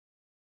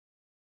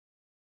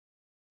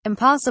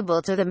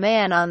Impossible to the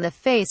man on the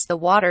face the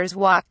waters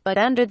walk, but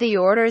under the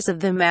orders of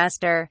the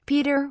Master.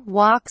 Peter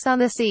walks on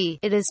the sea.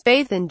 It is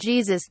faith in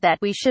Jesus that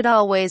we should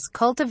always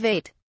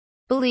cultivate.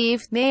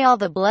 Believe, may all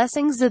the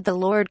blessings of the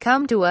Lord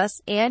come to us,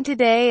 and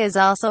today is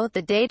also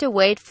the day to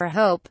wait for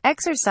hope,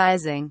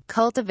 exercising,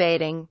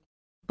 cultivating,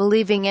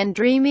 believing and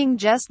dreaming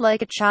just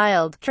like a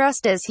child,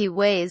 trust as He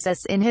weighs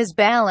us in His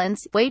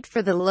balance, wait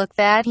for the look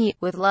that He,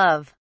 with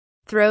love,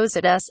 throws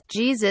at us.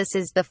 Jesus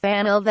is the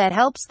funnel that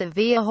helps the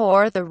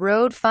vejam the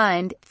road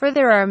find, for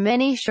there are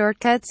many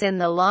shortcuts in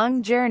the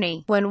long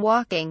journey. When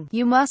walking,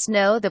 you must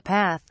know the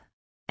path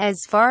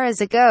as far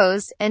as it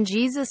goes, and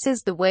Jesus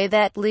is the way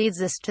that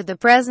leads us to the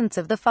presence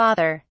of the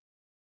Father.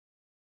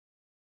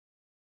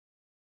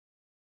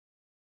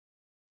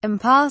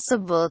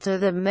 Impossible to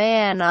the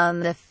man on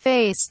the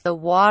face the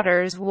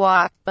waters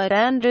walk, but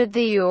under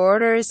the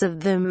orders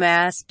of the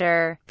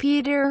Master.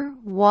 Peter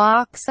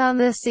walks on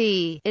the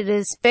sea. It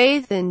is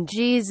faith in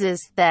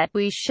Jesus that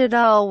we should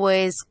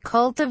always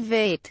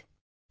cultivate.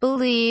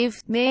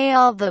 Believe, may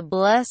all the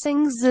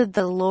blessings of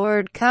the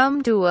Lord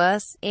come to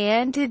us,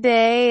 and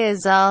today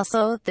is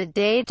also the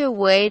day to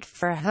wait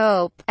for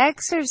hope,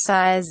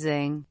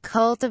 exercising,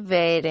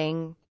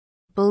 cultivating,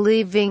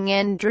 believing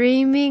and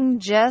dreaming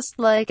just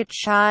like a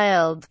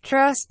child,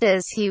 trust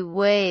as He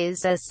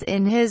weighs us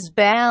in His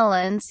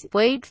balance,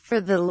 wait for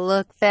the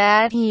look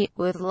that He,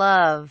 with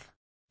love,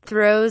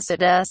 throws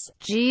at us.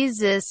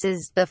 Jesus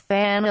is the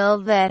funnel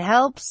that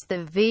helps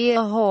the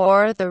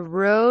vejam the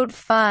road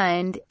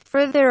find,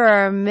 for there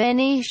are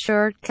many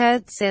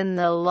shortcuts in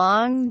the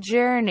long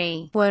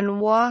journey. When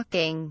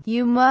walking,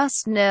 you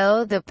must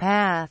know the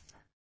path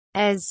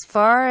as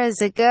far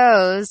as it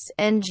goes,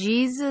 and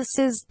Jesus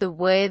is the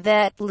way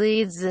that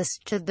leads us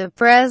to the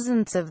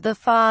presence of the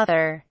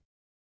Father.